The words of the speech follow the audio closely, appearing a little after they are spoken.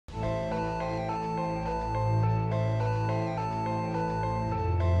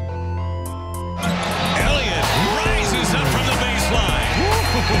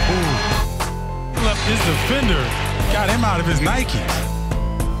Left his defender, got him out of his Nikes.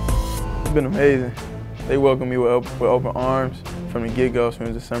 It's been amazing. They welcomed me with open arms from the get-go as soon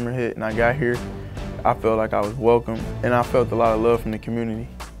as the summer hit and I got here. I felt like I was welcome, and I felt a lot of love from the community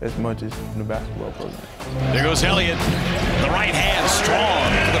as much as from the basketball program. There goes Elliott. The right hand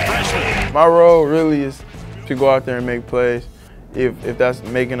strong for the freshman. My role really is to go out there and make plays. If that's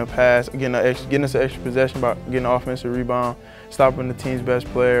making a pass, getting us an extra possession by getting an offensive rebound, stopping the team's best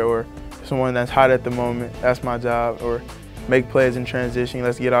player, or someone that's hot at the moment, that's my job. Or make plays in transition,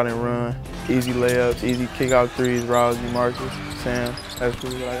 let's get out and run. Easy layups, easy kick out threes, Rousey, Marcus, Sam, that's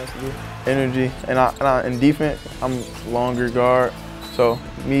really what I got to do. Energy, and in defense, I'm longer guard, so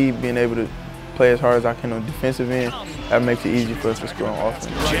me being able to play as hard as I can on the defensive end, that makes it easy for us to score on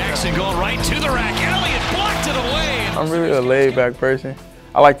offense. Jackson going right to the rack. Elliott blocked it away. I'm really a laid-back person.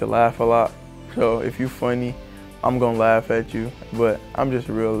 I like to laugh a lot, so if you're funny, I'm gonna laugh at you, but I'm just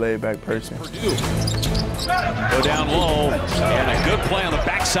a real laid-back person. Go down low, and a good play on the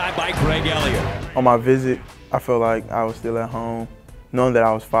backside by Greg Elliott. On my visit, I felt like I was still at home, knowing that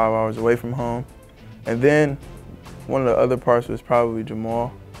I was 5 hours away from home. And then one of the other parts was probably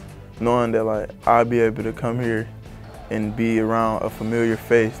Jamal, knowing that like I'd be able to come here and be around a familiar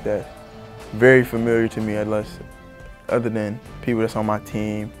face that's very familiar to me, other than people that's on my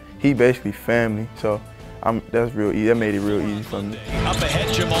team. He basically family, so that's real easy. That made it real easy for me. Up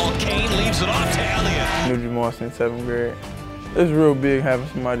ahead, Jamal Kane leaves it off to Elliott. Knew Jamal since 7th grade. It's real big having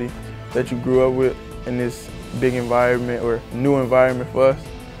somebody that you grew up with in this big environment or new environment for us.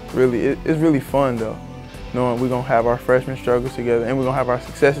 Really, it's really fun though, knowing we're gonna have our freshman struggles together and we're gonna have our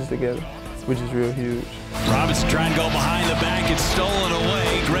successes together, which is real huge. Robinson trying to go behind the back. It's stolen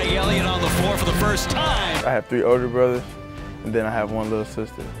away. Greg Elliott on the floor for the first time. I have 3 older brothers, and then I have 1 little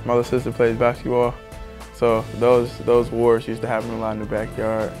sister. My little sister plays basketball, so those wars used to happen a lot in the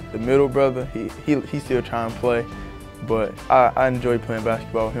backyard. The middle brother, he still trying to play, but I enjoy playing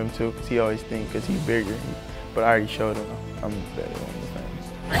basketball with him too, because he always thinks, because he's bigger, but I already showed him I'm better on the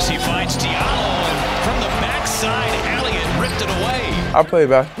things. He finds Diallo, and from the backside, Elliott ripped it away. I played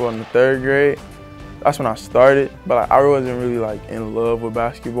basketball in the 3rd grade. That's when I started, but I wasn't really like in love with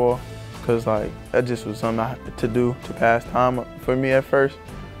basketball, because like that just was something I had to do to pass time for me at first.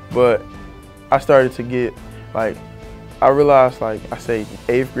 But I started to get like, I realized like I say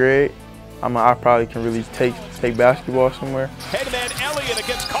 8th grade, I probably can really take basketball somewhere. Headman Elliott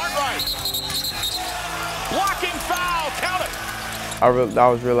against Cartwright. Blocking foul, count it. I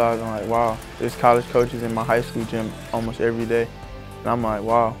was realizing like, wow, there's college coaches in my high school gym almost every day. And I'm like,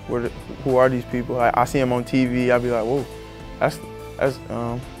 wow, who are these people? I see them on TV, I'll be like, whoa,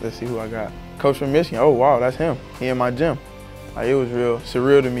 let's see who I got. Coach from Michigan, oh wow, that's him. He in my gym. Like, it was real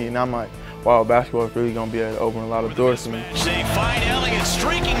surreal to me, and I'm like, wow, basketball is really gonna be able to open a lot of doors for me. They find Elliott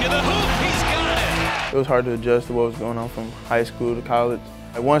streaking to the hoop, he's got it. It was hard to adjust to what was going on from high school to college.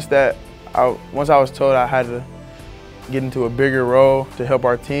 Like, once I was told I had to get into a bigger role to help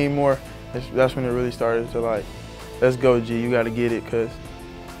our team more, that's when it really started to like, let's go, G, you got to get it, because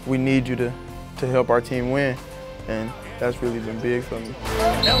we need you to help our team win, and that's really been big for me.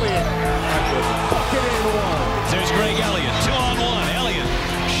 Elliott, bucket and one. There's Greg Elliott, 2-on-1. Elliott,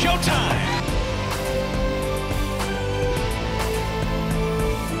 showtime.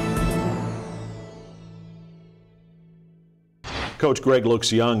 Coach Greg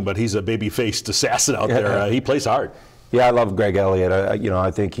looks young, but he's a baby-faced assassin out there. He plays hard. Yeah, I love Greg Elliott.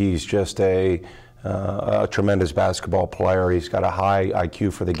 I think he's just a tremendous basketball player. He's got a high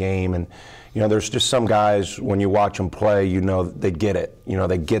IQ for the game, and there's just some guys, when you watch them play, they get it.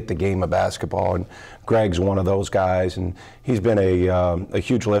 They get the game of basketball, and Greg's one of those guys, and he's been a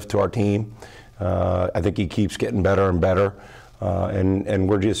huge lift to our team. I think he keeps getting better and better, and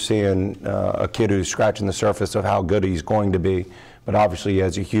we're just seeing a kid who's scratching the surface of how good he's going to be, but obviously he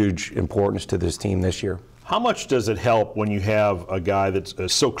has a huge importance to this team this year. How much does it help when you have a guy that's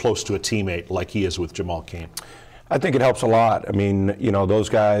so close to a teammate like he is with Jamal Kane? I think it helps a lot. I mean, those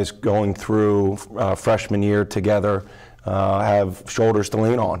guys going through freshman year together have shoulders to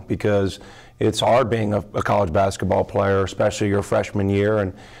lean on, because it's hard being a college basketball player, especially your freshman year,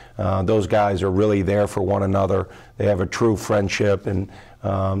 and those guys are really there for one another. They have a true friendship, and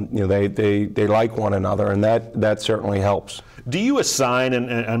they like one another, and that certainly helps. Do you assign,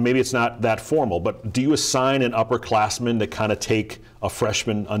 and maybe it's not that formal, but do you assign an upperclassman to kind of take a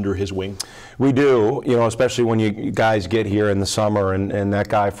freshman under his wing? We do, especially when you guys get here in the summer, and that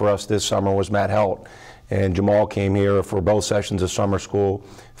guy for us this summer was Matt Helt. and Jamal came here for both sessions of summer school.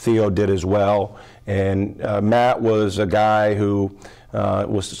 Theo did as well. And Matt was a guy who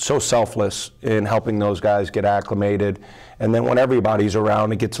was so selfless in helping those guys get acclimated. And then when everybody's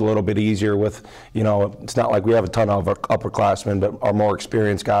around, it gets a little bit easier with, it's not like we have a ton of upperclassmen, but our more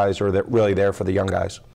experienced guys are really there for the young guys.